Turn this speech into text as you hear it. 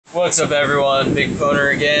What's up everyone, Big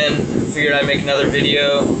Poner again. Figured I'd make another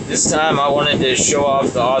video. This time I wanted to show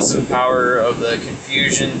off the awesome power of the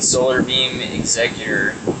Confusion Solarbeam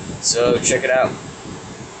Exeggutor. So check it out.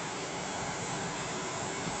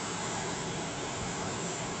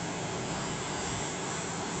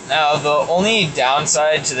 Now the only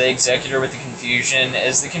downside to the Exeggutor with the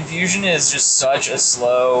Confusion is just such a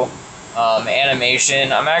slow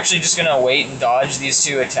animation. I'm actually just going to wait and dodge these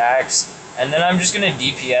two attacks, and then I'm just going to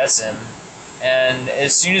DPS him. And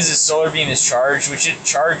as soon as his Solar Beam is charged, which it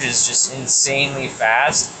charges just insanely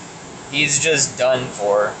fast, he's just done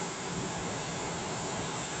for.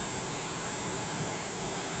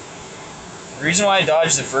 The reason why I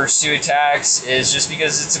dodged the first two attacks is just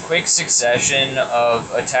because it's a quick succession of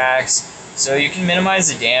attacks, so you can minimize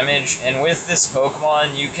the damage, and with this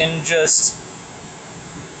Pokemon you can just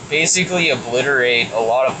basically obliterate a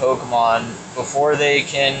lot of Pokemon before they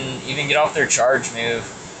can even get off their charge move.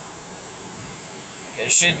 I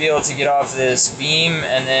should be able to get off this beam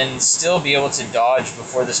and then still be able to dodge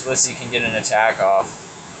before the Splissy can get an attack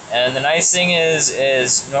off. And the nice thing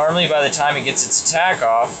is normally by the time it gets its attack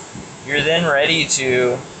off, you're then ready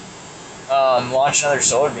to launch another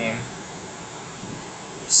Solar Beam.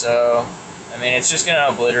 So, I mean, it's just going to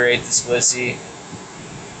obliterate the Splissy,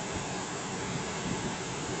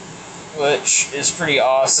 which is pretty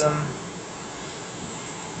awesome.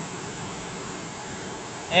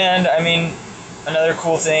 And, I mean, another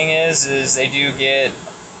cool thing is they do get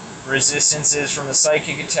resistances from the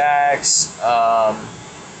psychic attacks,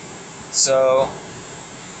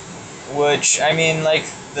 which, I mean, like,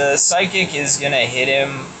 the psychic is going to hit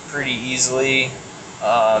him pretty easily.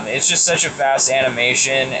 It's just such a fast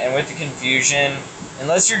animation, and with the Confusion,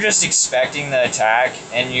 unless you're just expecting the attack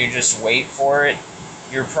and you just wait for it,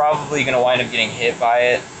 you're probably going to wind up getting hit by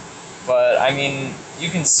it. But, I mean, you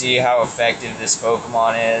can see how effective this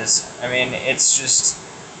Pokemon is. I mean, it just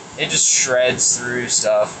shreds through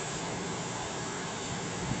stuff.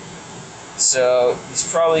 So,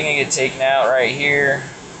 he's probably going to get taken out right here.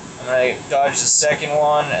 I'm going to dodge the second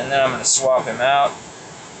one, and then I'm going to swap him out.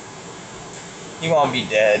 He won't be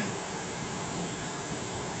dead.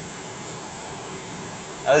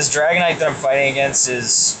 Now, this Dragonite that I'm fighting against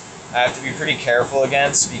I have to be pretty careful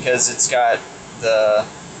against because it's got the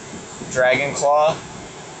Dragon Claw,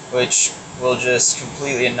 which will just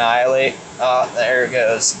completely annihilate. Oh, there it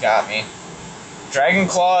goes. Got me. Dragon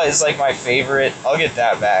Claw is like my favorite. I'll get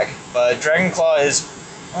that back. But Dragon Claw is...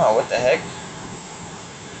 Oh, what the heck?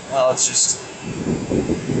 Well, it's just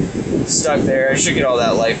stuck there. I should get all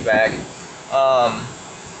that life back.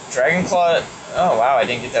 Dragon Claw... Oh, wow, I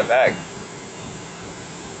didn't get that back.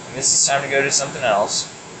 I guess it's time to go to something else.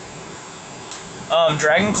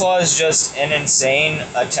 Dragon Claw is just an insane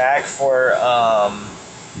attack for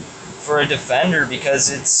a defender because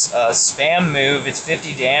it's a spam move, it's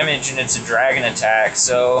 50 damage, and it's a dragon attack.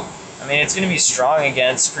 So, I mean, it's going to be strong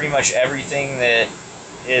against pretty much everything that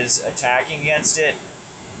is attacking against it.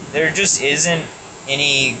 There just isn't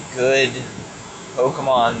any good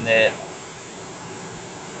Pokemon that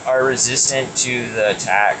are resistant to the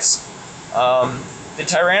attacks. The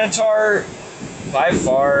Tyranitar, by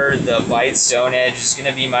far, the Bite Stone Edge is going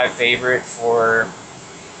to be my favorite for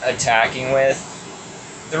attacking with.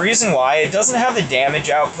 The reason why, it doesn't have the damage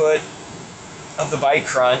output of the Bite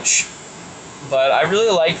Crunch, but I really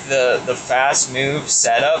like the fast move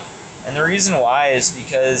setup, and the reason why is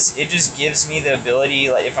because it just gives me the ability,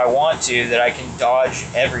 like, if I want to, that I can dodge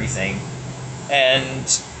everything.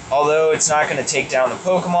 And although it's not going to take down the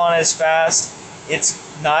Pokemon as fast, it's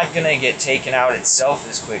not going to get taken out itself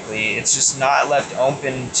as quickly. It's just not left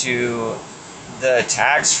open to the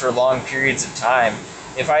attacks for long periods of time.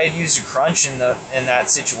 If I had used a Crunch in that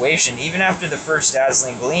situation, even after the first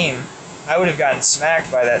Dazzling Gleam, I would have gotten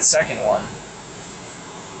smacked by that second one.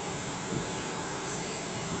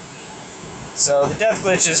 So the Death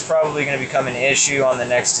Glitch is probably going to become an issue on the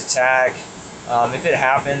next attack. If it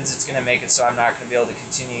happens, it's going to make it so I'm not going to be able to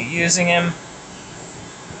continue using him.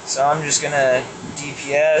 So I'm just going to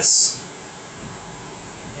DPS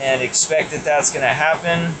and expect that that's going to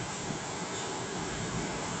happen.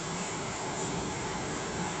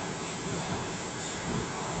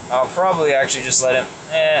 I'll probably actually just let him...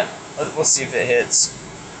 we'll see if it hits.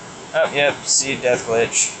 Oh, yep, see, Death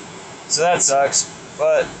Glitch. So that sucks,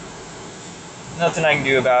 but nothing I can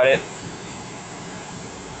do about it.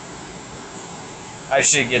 I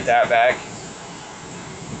should get that back.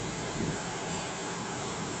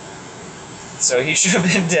 So he should have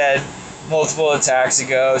been dead multiple attacks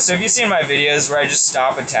ago. So if you've seen my videos where I just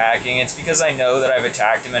stop attacking, it's because I know that I've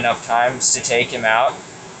attacked him enough times to take him out.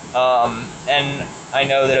 And I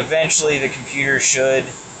know that eventually the computer should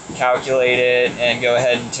calculate it, and go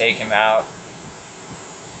ahead and take him out.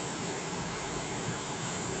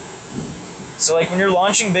 So like when you're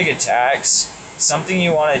launching big attacks, something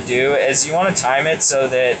you want to do is you want to time it so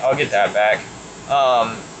that, I'll get that back,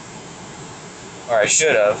 or I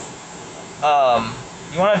should have.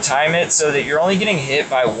 You want to time it so that you're only getting hit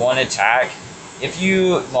by one attack. If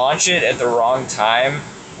you launch it at the wrong time,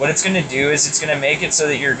 what it's going to do is it's going to make it so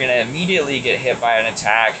that you're going to immediately get hit by an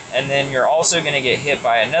attack, and then you're also going to get hit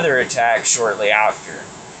by another attack shortly after.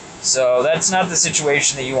 So that's not the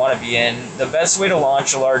situation that you want to be in. The best way to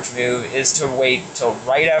launch a large move is to wait till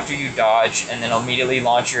right after you dodge and then immediately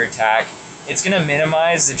launch your attack. It's going to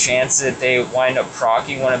minimize the chance that they wind up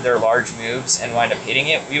proccing one of their large moves and wind up hitting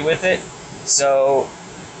you with it. So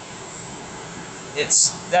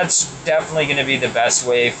that's definitely going to be the best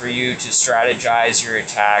way for you to strategize your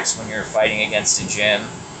attacks when you're fighting against a gym.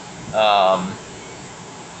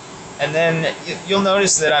 And then you'll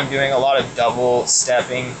notice that I'm doing a lot of double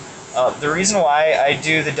stepping. The reason why I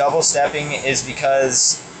do the double stepping is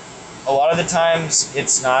because a lot of the times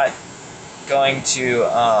it's not going to...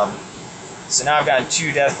 so now I've gotten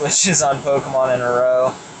 2 death glitches on Pokemon in a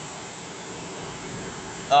row.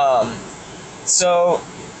 So,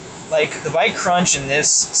 like, the Bite Crunch in this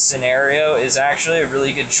scenario is actually a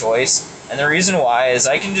really good choice. And the reason why is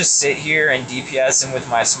I can just sit here and DPS him with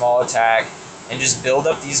my small attack and just build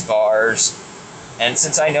up these bars. And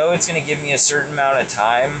since I know it's going to give me a certain amount of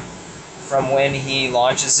time from when he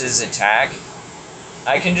launches his attack,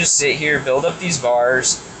 I can just sit here, build up these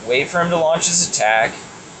bars, wait for him to launch his attack,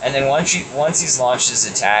 and then once he's launched his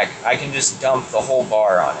attack, I can just dump the whole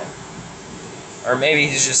bar on him. Or maybe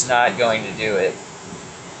he's just not going to do it.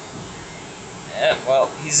 Well,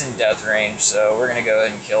 he's in death range, so we're going to go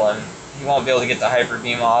ahead and kill him. He won't be able to get the Hyper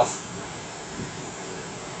Beam off.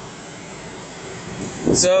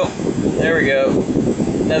 So, there we go.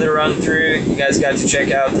 Another run through. You guys got to check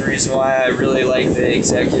out the reason why I really like the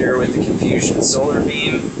Exeggutor with the Confusion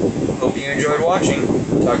Solarbeam. Hope you enjoyed watching.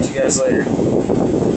 Talk to you guys later.